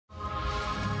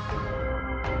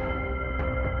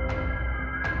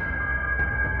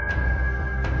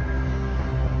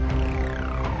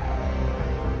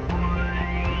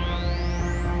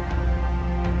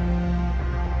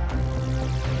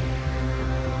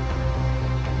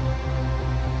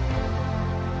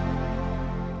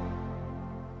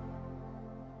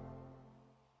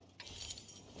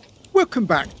Welcome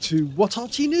back to What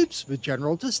Arty Noobs with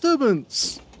General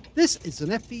Disturbance. This is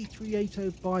an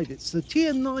FV3805. It's the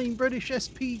Tier 9 British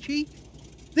SPG.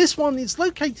 This one is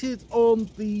located on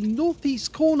the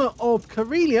northeast corner of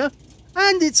Karelia,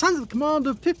 and it's under the command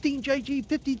of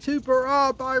 15JG52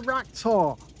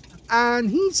 Bayraktar. And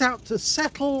he's out to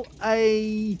settle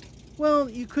a, well,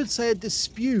 you could say a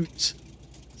dispute.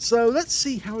 So let's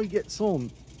see how he gets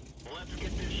on.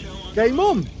 Game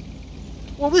on!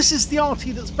 Well, this is the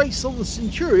Arty that's based on the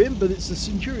Centurion, but it's the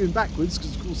Centurion backwards,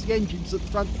 because of course the engine's at the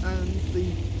front and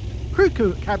the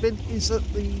crew cabin is at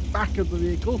the back of the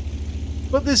vehicle.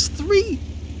 But there's three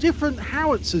different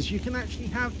howitzers you can actually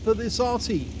have for this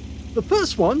Arty. The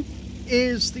first one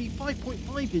is the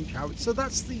 5.5 inch howitzer.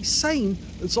 That's the same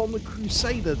as on the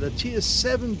Crusader, the Tier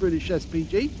 7 British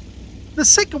SPG. The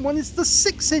second one is the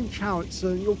 6 inch howitzer,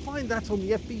 and you'll find that on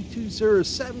the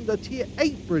FV3805, the Tier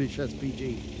 8 British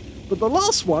SPG. But the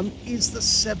last one is the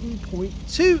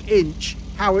 7.2 inch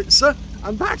howitzer,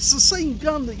 and that's the same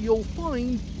gun that you'll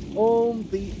find on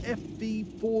the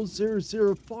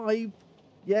FV3805.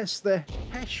 Yes, the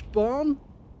Heshbon.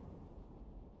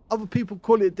 Other people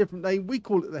call it a different name. We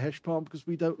call it the Heshbon because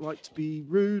we don't like to be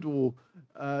rude or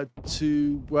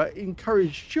to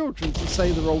encourage children to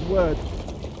say the wrong word.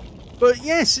 But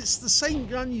yes, it's the same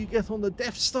gun you get on the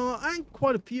Death Star and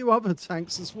quite a few other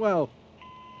tanks as well.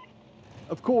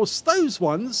 Of course, those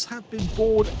ones have been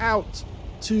bored out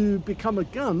to become a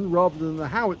gun rather than a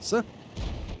howitzer.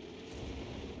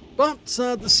 But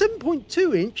the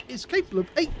 7.2 inch is capable of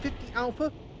 850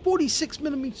 alpha,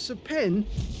 46mm of pen,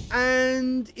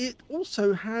 and it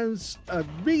also has a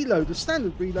reload, a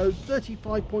standard reload,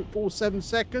 35.47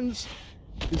 seconds.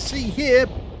 You can see here,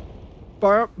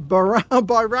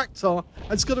 Bayraktar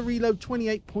has got a reload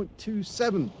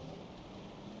 28.27.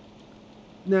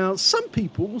 Now, some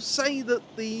people say that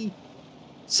the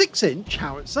 6 inch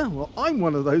howitzer, well, I'm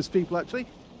one of those people actually,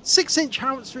 6 inch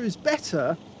howitzer is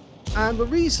better, and the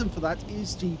reason for that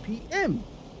is DPM.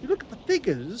 If you look at the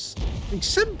figures, the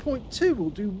 7.2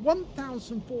 will do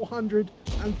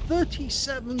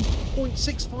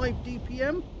 1,437.65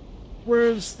 DPM,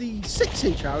 whereas the 6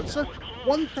 inch howitzer,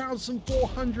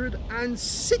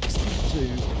 1,462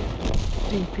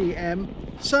 DPM.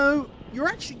 So you're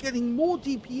actually getting more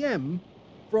DPM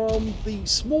from the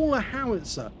smaller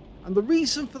howitzer, and the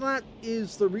reason for that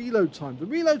is the reload time. The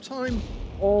reload time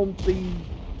on the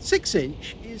 6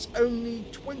 inch is only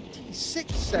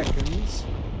 26 seconds,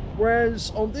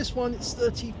 whereas on this one it's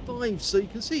 35, so you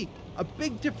can see a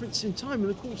big difference in time.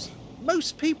 And of course,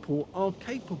 most people are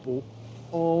capable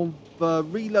of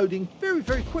reloading very,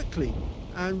 very quickly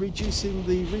and reducing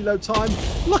the reload time.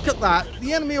 Look at that,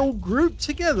 the enemy all grouped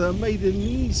together made an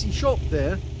easy shot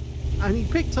there, and he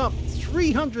picked up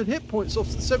 300 hit points off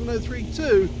the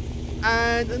 7032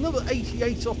 and another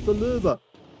 88 off the Lurva.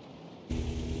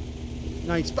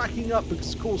 Now he's backing up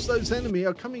because of course those enemy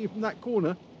are coming in from that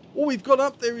corner. All we've got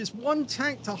up there is one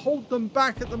tank to hold them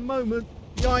back at the moment,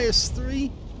 the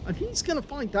IS-3, and he's going to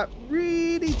find that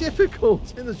really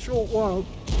difficult in a short while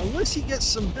unless he gets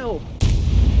some help.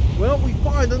 Well, we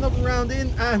fired another round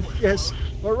in, and yes,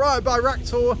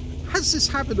 Bayraktar has this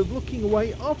habit of looking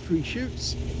away after he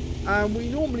shoots, and we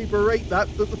normally berate that,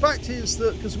 but the fact is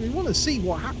that because we want to see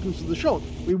what happens with the shot,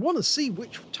 we want to see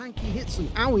which tank he hits and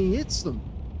how he hits them.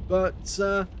 But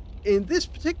in this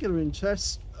particular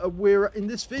interest, in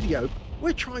this video,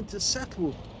 we're trying to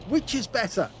settle which is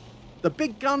better, the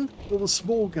big gun or the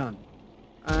small gun.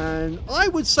 And I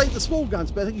would say the small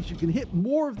gun's better because you can hit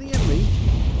more of the enemy,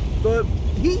 but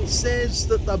he says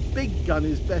that the big gun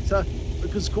is better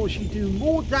because of course you do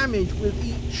more damage with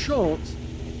each shot,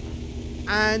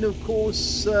 and of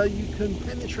course you can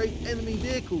penetrate enemy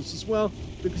vehicles as well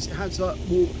because it has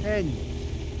more pen.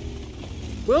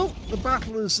 Well, the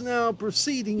battle is now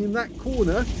proceeding in that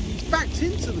corner. He's backed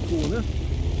into the corner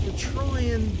to try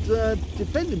and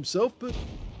defend himself, but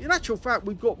in actual fact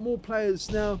we've got more players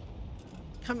now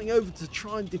coming over to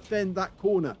try and defend that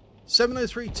corner.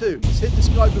 7032, he's hit this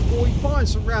guy before, he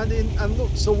fires a round in and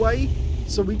looks away,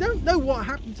 so we don't know what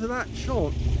happened to that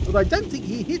shot, but I don't think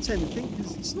he hit anything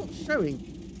because it's not showing,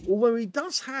 although he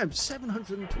does have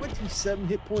 727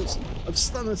 hit points of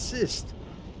stun assist.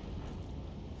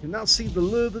 You can now see the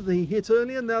Lurva that he hit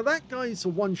earlier. Now that guy is a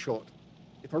one shot.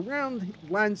 If a round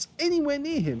lands anywhere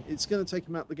near him, it's going to take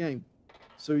him out the game.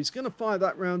 So he's going to fire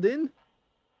that round in.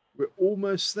 We're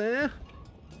almost there.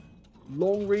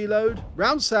 Long reload,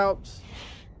 rounds out,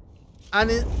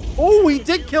 and oh, we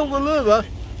did kill the Lurva.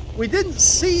 We didn't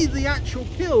see the actual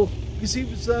kill because he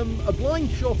was a blind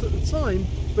shot at the time,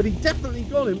 but he definitely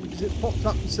got him because it popped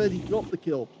up and said he got the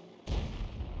kill.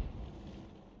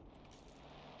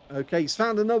 Okay, he's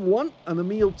found another one, and a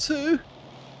meal too.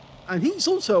 And he's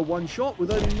also a one-shot with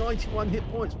only 91 hit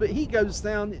points, but he goes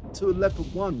down to a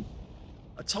leopard 1.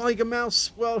 A tiger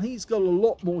mouse, well, he's got a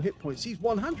lot more hit points. He's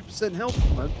 100% health at the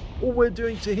moment. All we're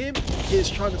doing to him is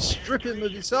trying to strip him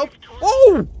of his health.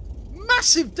 Oh!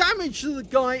 Massive damage to the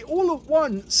guy all at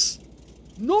once.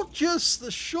 Not just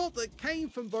the shot that came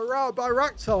from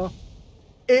Bayraktar.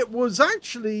 It was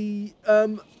actually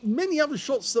many other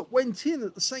shots that went in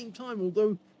at the same time,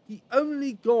 although he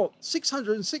only got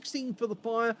 616 for the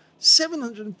fire,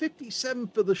 757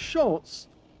 for the shots,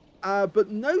 but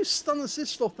no stun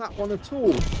assist off that one at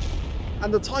all.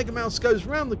 And the Tiger Mouse goes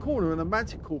round the corner and a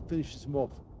Manticore finishes him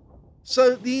off.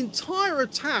 So the entire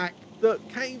attack that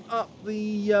came up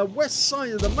the west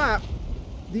side of the map,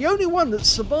 the only one that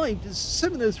survived is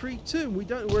 7032, and we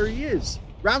don't know where he is.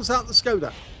 Rounds out the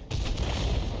Skoda.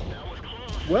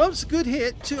 Well, it's a good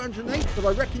hit, 208, but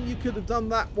I reckon you could have done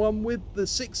that one with the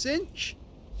 6-inch.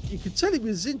 You could tell he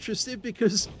was interested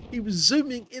because he was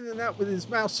zooming in and out with his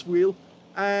mouse wheel.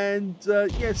 And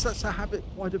yes, that's a habit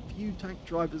quite a few tank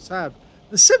drivers have.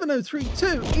 The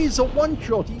 7032 is a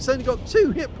one-shot. He's only got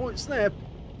 2 hit points left.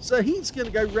 So he's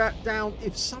going to go down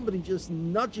if somebody just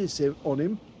nudges him on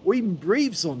him, or even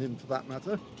breathes on him for that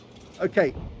matter.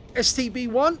 Okay,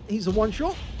 STB1, he's a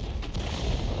one-shot.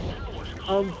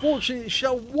 Unfortunately, the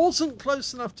shell wasn't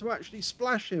close enough to actually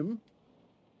splash him.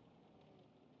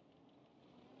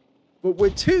 But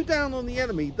we're 2 down on the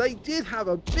enemy. They did have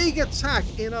a big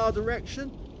attack in our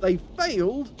direction. They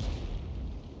failed.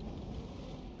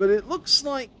 But it looks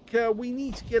like we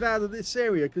need to get out of this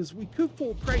area because we could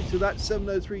fall prey to that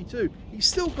 7032. He's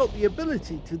still got the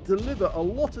ability to deliver a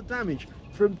lot of damage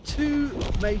from 2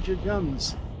 major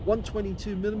guns.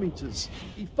 122 millimeters.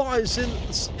 He fires in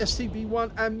the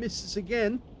STB1 and misses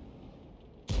again.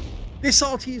 This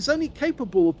Arty is only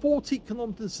capable of 40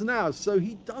 kilometers an hour, so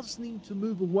he does need to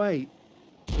move away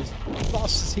as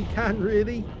fast as he can,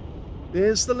 really.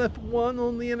 There's the Leopard 1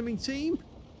 on the enemy team.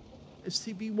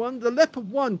 STB1. The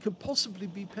Leopard 1 could possibly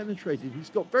be penetrated.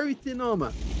 He's got very thin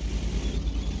armor.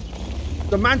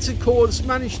 The Manticore has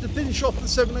managed to finish off the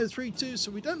 7032,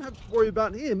 so we don't have to worry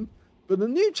about him. But the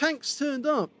new tank's turned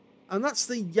up, and that's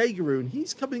the Jaeger, and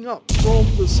he's coming up from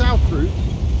the south route.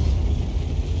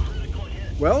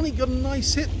 Well, he got a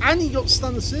nice hit, and he got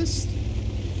stun assist.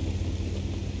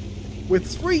 With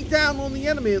 3 down on the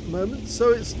enemy at the moment,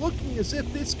 so it's looking as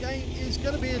if this game is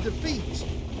going to be a defeat.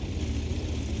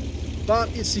 But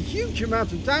it's a huge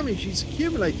amount of damage he's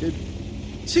accumulated.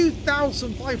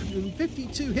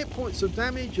 2,552 hit points of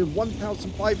damage and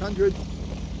 1,500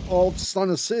 of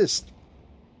stun assist.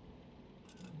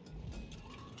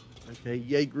 Okay,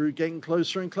 Jaeger getting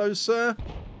closer and closer.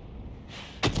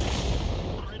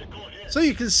 So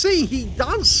you can see he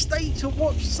does stay to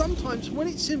watch sometimes when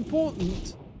it's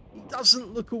important. He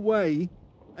doesn't look away.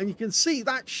 And you can see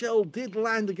that shell did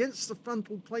land against the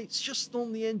frontal plates just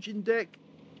on the engine deck.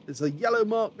 There's a yellow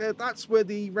mark there. That's where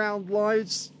the round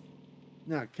lies.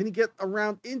 Now, can he get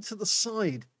around into the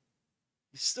side?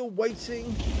 He's still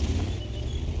waiting.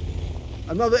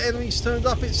 Another enemy's turned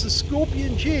up. It's the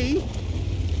Scorpion G.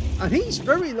 And he's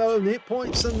very low in hit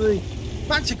points, and the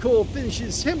Manticore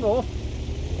finishes him off.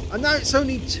 And now it's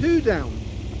only 2 down.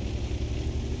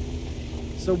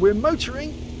 So we're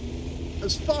motoring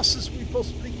as fast as we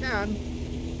possibly can.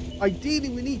 Ideally,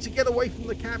 we need to get away from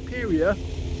the cap area.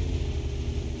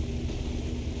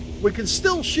 We can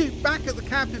still shoot back at the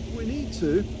cap if we need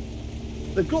to.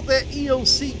 They've got their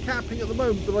ELC capping at the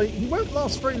moment, but he won't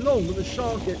last very long when the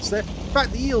Shark gets there. In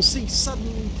fact, the ELC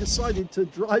suddenly decided to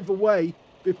drive away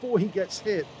before he gets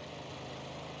hit.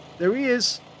 There he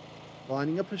is,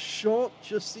 lining up a shot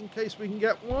just in case we can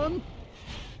get one.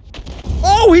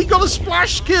 Oh, he got a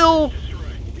splash kill!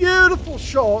 Beautiful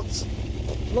shot.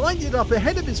 Lined it up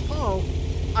ahead of his path,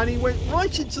 and he went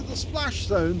right into the splash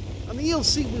zone, and the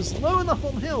ELC was low enough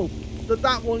on health that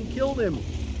that one killed him.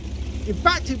 In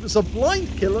fact, it was a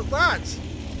blind kill at that.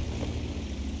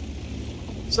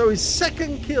 So his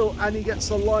second kill, and he gets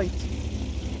a light.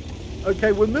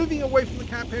 Okay, we're moving away from the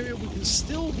cap area. We can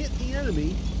still hit the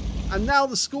enemy. And now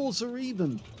the scores are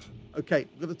even. Okay,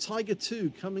 we've got a Tiger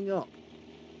 2 coming up.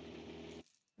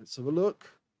 Let's have a look.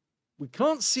 We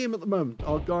can't see him at the moment.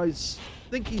 Our guys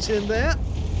think he's in there.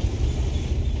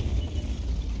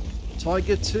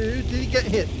 Tiger 2, did he get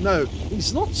hit? No,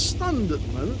 he's not stunned at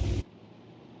the moment.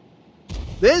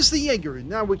 There's the Jaeger.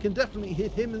 Now we can definitely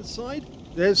hit him inside.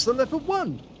 There's the Leopard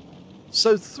 1.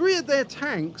 So 3 of their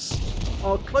tanks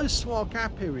are close to our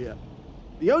cap area.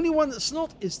 The only one that's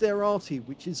not is their Arty,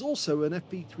 which is also an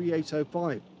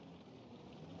FV3805.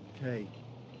 Okay.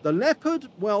 The Leopard,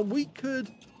 well, we can't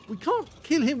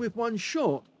kill him with one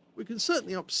shot, We can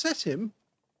certainly upset him.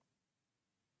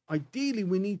 Ideally,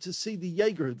 we need to see the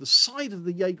Jaeger. The side of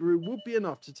the Jaeger would be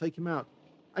enough to take him out.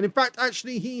 And in fact,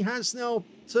 actually, he has now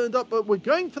turned up, but we're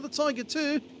going for the Tiger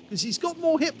too, because he's got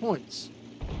more hit points.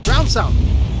 Rounds out.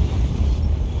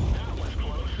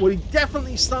 Well, he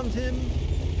definitely stunned him.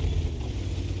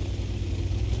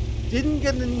 Didn't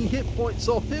get any hit points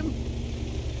off him.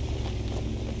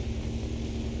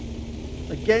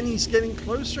 Again, he's getting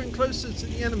closer and closer to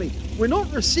the enemy. We're not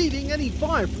receiving any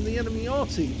fire from the enemy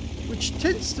Arty, which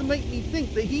tends to make me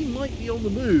think that he might be on the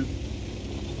move.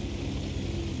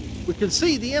 We can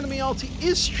see the enemy Arty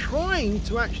is trying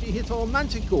to actually hit our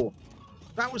Manticore.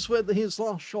 That was where his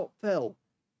last shot fell.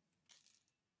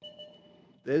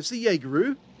 There's the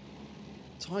Jaegeru.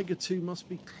 Tiger 2 must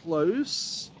be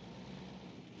close.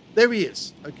 There he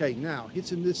is. Okay, now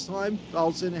hit him this time.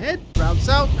 Dials in ahead, rounds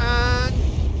out, and...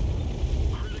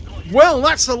 well,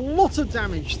 that's a lot of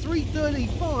damage.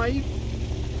 335.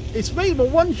 It's made him a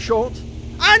one-shot,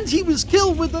 and he was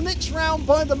killed with the next round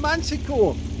by the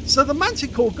Manticore. So the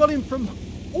Manticore got him from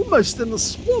almost in the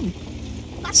swamp.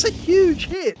 That's a huge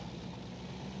hit.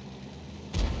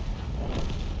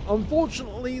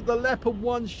 Unfortunately, the Leopard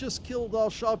 1's just killed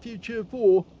our Sharpshooter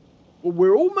 4, but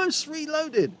we're almost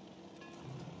reloaded.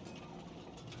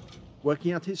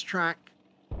 Working out his track.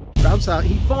 Bounce out.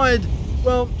 He fired,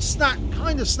 well, snap,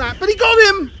 kind of snap, but he got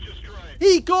him!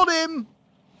 He got him!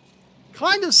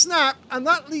 Kind of snap, and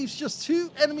that leaves just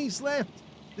 2 enemies left.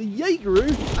 The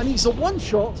Jaegeru, and he's a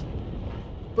one-shot,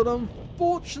 but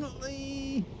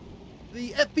unfortunately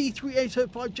the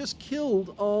FV3805 just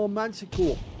killed our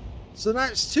Manticore. So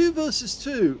that's 2 versus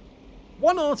 2.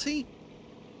 1 Arty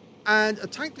and a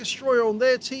tank destroyer on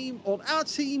their team. On our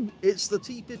team, it's the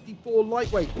T-54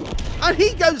 lightweight, and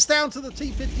he goes down to the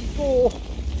T-54,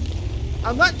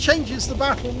 and that changes the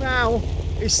battle now.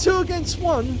 It's 2 against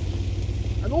 1.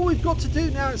 And all we've got to do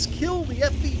now is kill the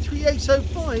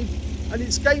FV3805, and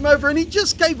it's game over. And he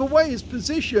just gave away his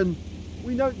position.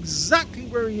 We know exactly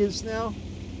where he is now.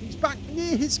 He's back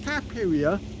near his cap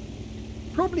area,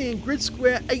 probably in grid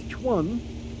square H1,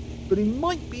 but he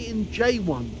might be in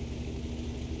J1.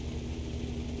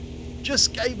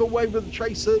 Just gave away with the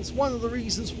tracer. It's one of the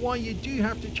reasons why you do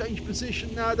have to change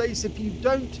position nowadays. If you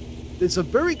don't, there's a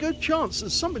very good chance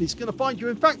that somebody's going to find you.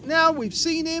 In fact, now we've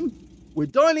seen him. We're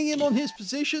dialing him on his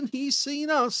position. He's seen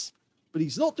us, but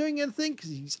he's not doing anything because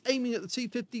he's aiming at the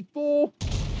T-54.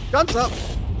 Guns up.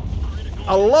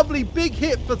 A lovely big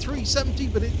hit for 370,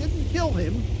 but it didn't kill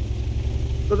him.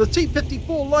 But the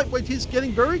T-54 lightweight is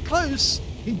getting very close.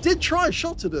 He did try a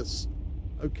shot at us.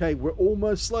 Okay, we're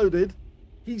almost loaded.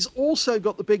 He's also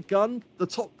got the big gun, the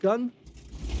top gun.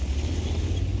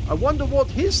 I wonder what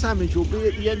his damage will be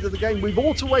at the end of the game. We've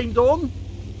auto-aimed on.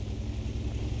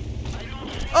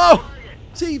 Oh!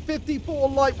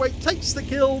 T-54 lightweight takes the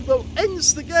kill, though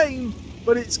ends the game,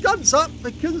 but it's guns up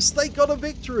because they got a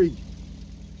victory.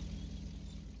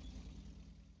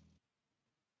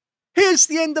 Here's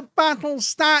the end of battle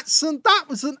stats, and that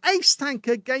was an ace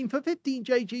tanker game for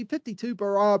 15JG 52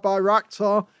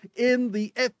 Bayraktar in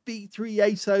the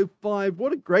FV3805.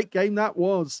 What a great game that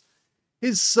was.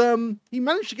 He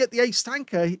managed to get the ace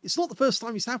tanker. It's not the first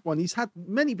time he's had one. He's had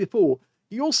many before.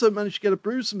 He also managed to get a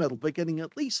bruiser medal by getting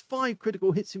at least 5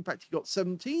 critical hits. In fact, he got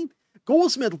 17.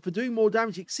 Gauze medal for doing more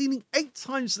damage, exceeding 8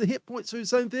 times the hit points of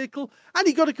his own vehicle. And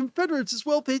he got a Confederate as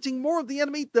well for hitting more of the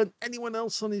enemy than anyone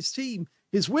else on his team.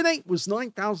 His win rate was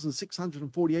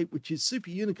 9,648, which is Super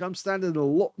Unicum standard a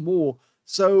lot more.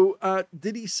 So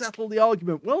did he settle the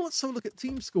argument? Well, let's have a look at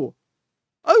team score.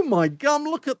 Oh my gum,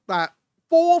 look at that.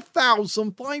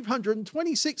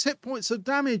 4,526 hit points of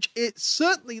damage. It's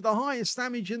certainly the highest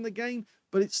damage in the game,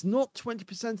 but it's not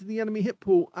 20% of the enemy hit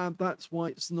pool, and that's why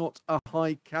it's not a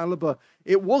high caliber.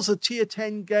 It was a tier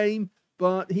 10 game,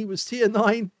 but he was tier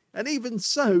 9, and even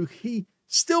so, he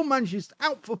still manages to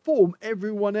outperform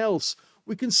everyone else.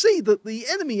 We can see that the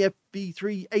enemy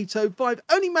FV3805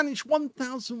 only managed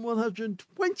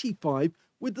 1,125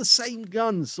 with the same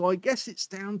guns, so I guess it's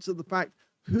down to the fact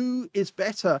who is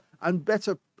better and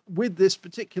better with this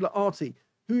particular Arty.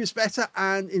 Who is better?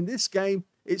 And in this game,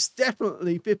 it's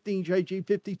definitely 15JG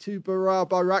 52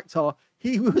 Bayraktar.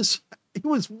 He was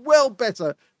well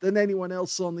better than anyone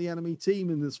else on the enemy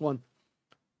team in this one.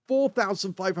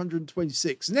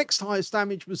 4,526. Next highest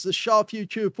damage was the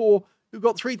Sharpshooter 4, who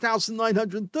got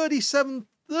 3,937.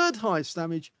 Third highest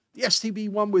damage, the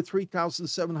STB1 with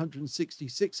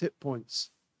 3,766 hit points.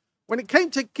 When it came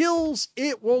to kills,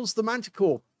 it was the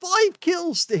Manticore. 5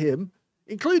 kills to him,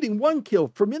 including 1 kill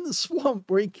from in the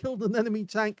swamp where he killed an enemy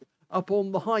tank up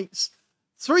on the heights.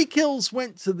 3 kills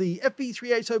went to the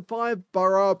FV3805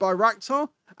 Bayraktar,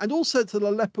 and also to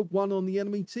the Leopard 1 on the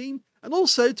enemy team, and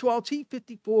also to our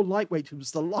T54 Lightweight, who was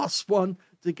the last one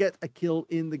to get a kill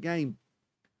in the game.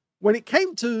 When it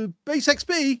came to base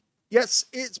XP, yes,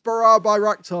 it's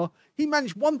Bayraktar. He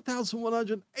managed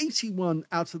 1,181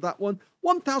 out of that one.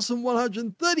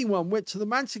 1,131 went to the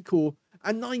Manticore,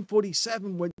 and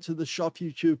 947 went to the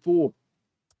Charfuture 4.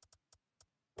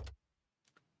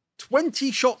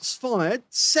 20 shots fired,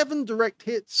 7 direct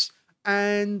hits,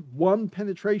 and 1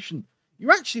 penetration.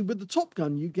 You actually, with the Top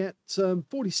Gun, you get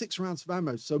 46 rounds of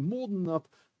ammo, so more than enough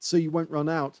so you won't run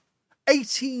out.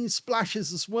 18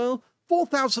 splashes as well,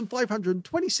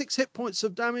 4,526 hit points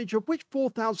of damage, of which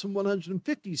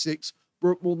 4,156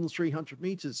 were at more than 300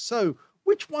 meters. So,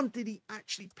 which one did he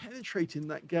actually penetrate in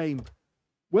that game?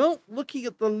 Well, looking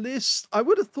at the list, I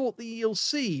would have thought the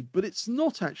ELC, but it's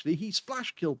not actually. He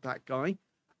splash killed that guy.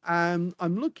 I'm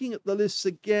looking at the lists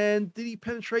again. Did he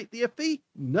penetrate the FV?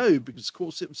 No, because of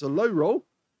course it was a low roll.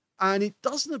 And it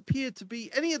doesn't appear to be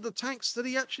any of the tanks that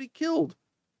he actually killed.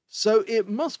 So it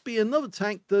must be another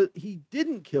tank that he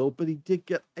didn't kill, but he did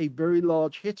get a very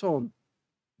large hit on.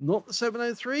 Not the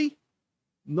 703,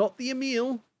 not the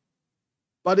Emil,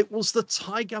 but it was the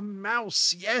Tiger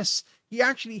Mouse. Yes, he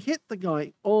actually hit the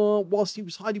guy whilst he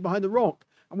was hiding behind the rock.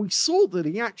 And we saw that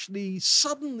he actually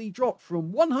suddenly dropped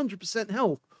from 100%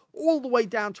 health all the way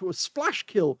down to a splash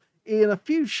kill in a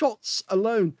few shots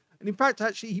alone. And in fact,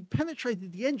 actually, he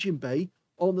penetrated the engine bay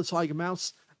on the Tiger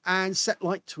Mouse and set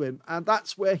light to him. And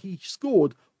that's where he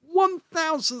scored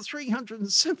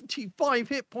 1,375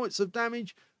 hit points of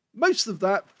damage. Most of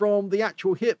that from the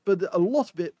actual hit, but a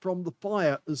lot of it from the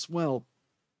fire as well.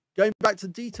 Going back to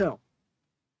detail.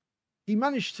 He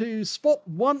managed to spot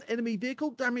 1 enemy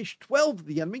vehicle, damaged 12 of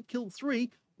the enemy, killed 3,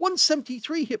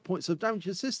 173 hit points of damage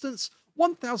assistance,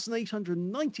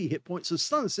 1,890 hit points of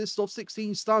stun assist off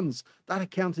 16 stuns. That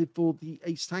accounted for the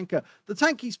ace tanker. The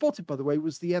tank he spotted, by the way,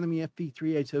 was the enemy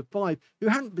FV3805, who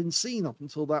hadn't been seen up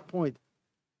until that point.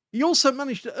 He also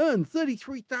managed to earn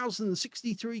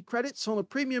 33,063 credits on a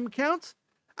premium account,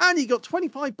 and he got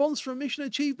 25 bonds for a mission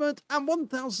achievement and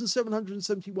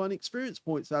 1,771 experience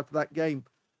points out of that game.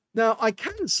 Now, I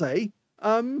can say,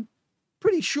 I'm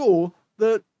pretty sure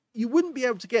that you wouldn't be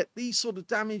able to get these sort of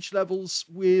damage levels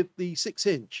with the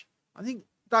 6-inch. I think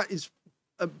that is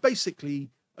basically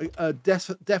a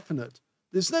definite.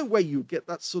 There's no way you would get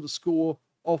that sort of score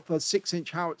off a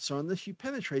 6-inch howitzer unless you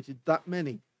penetrated that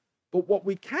many. But what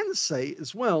we can say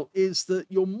as well is that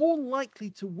you're more likely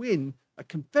to win a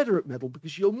Confederate medal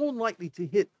because you're more likely to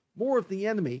hit more of the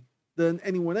enemy than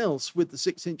anyone else with the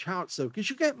 6-inch howitzer because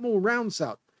you get more rounds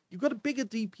out. You've got a bigger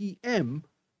DPM,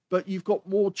 but you've got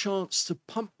more chance to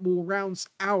pump more rounds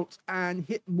out and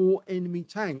hit more enemy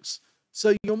tanks.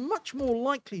 So you're much more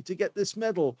likely to get this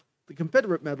medal, the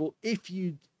Confederate medal, if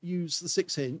you use the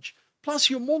 6-inch. Plus,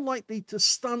 you're more likely to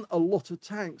stun a lot of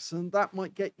tanks, and that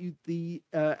might get you the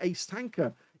ace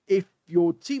tanker if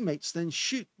your teammates then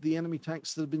shoot the enemy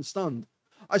tanks that have been stunned.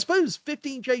 I suppose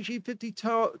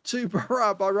 15JG52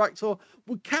 Bayraktar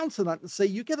would counter that and say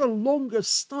you get a longer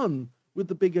stun with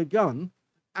the bigger gun,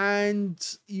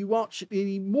 and you actually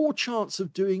need more chance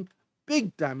of doing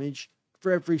big damage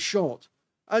for every shot.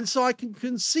 And so I can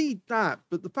concede that,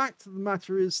 but the fact of the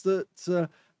matter is that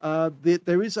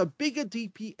there is a bigger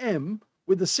DPM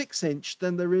with the 6-inch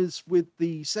than there is with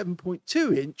the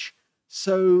 7.2-inch.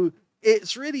 So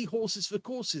it's really horses for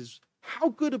courses. How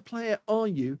good a player are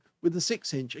you with the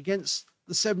 6-inch against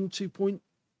the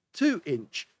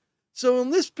 7.2-inch? So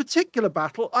on this particular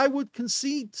battle, I would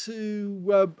concede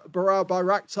to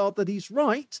Bayraktar that he's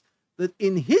right, that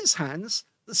in his hands,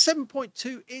 the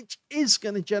 7.2-inch is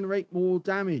going to generate more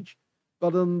damage.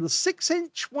 But on the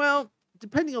 6-inch, well,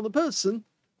 depending on the person,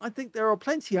 I think there are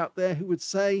plenty out there who would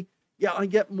say, yeah, I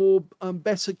get more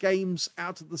better games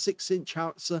out of the 6-inch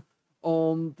howitzer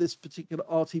on this particular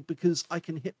Arty because I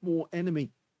can hit more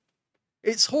enemy.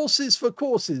 It's horses for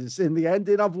courses in the end.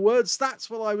 In other words, that's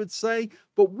what I would say.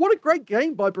 But what a great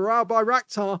game by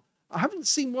Bayraktar. I haven't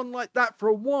seen one like that for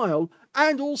a while.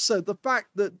 And also the fact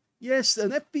that, yes,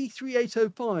 an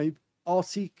FV3805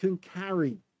 Arty can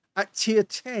carry at tier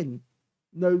 10,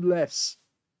 no less.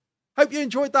 Hope you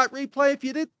enjoyed that replay. If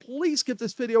you did, please give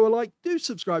this video a like. Do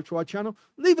subscribe to our channel.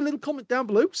 Leave a little comment down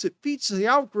below because it feeds the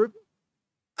algorithm.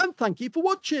 And thank you for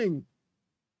watching.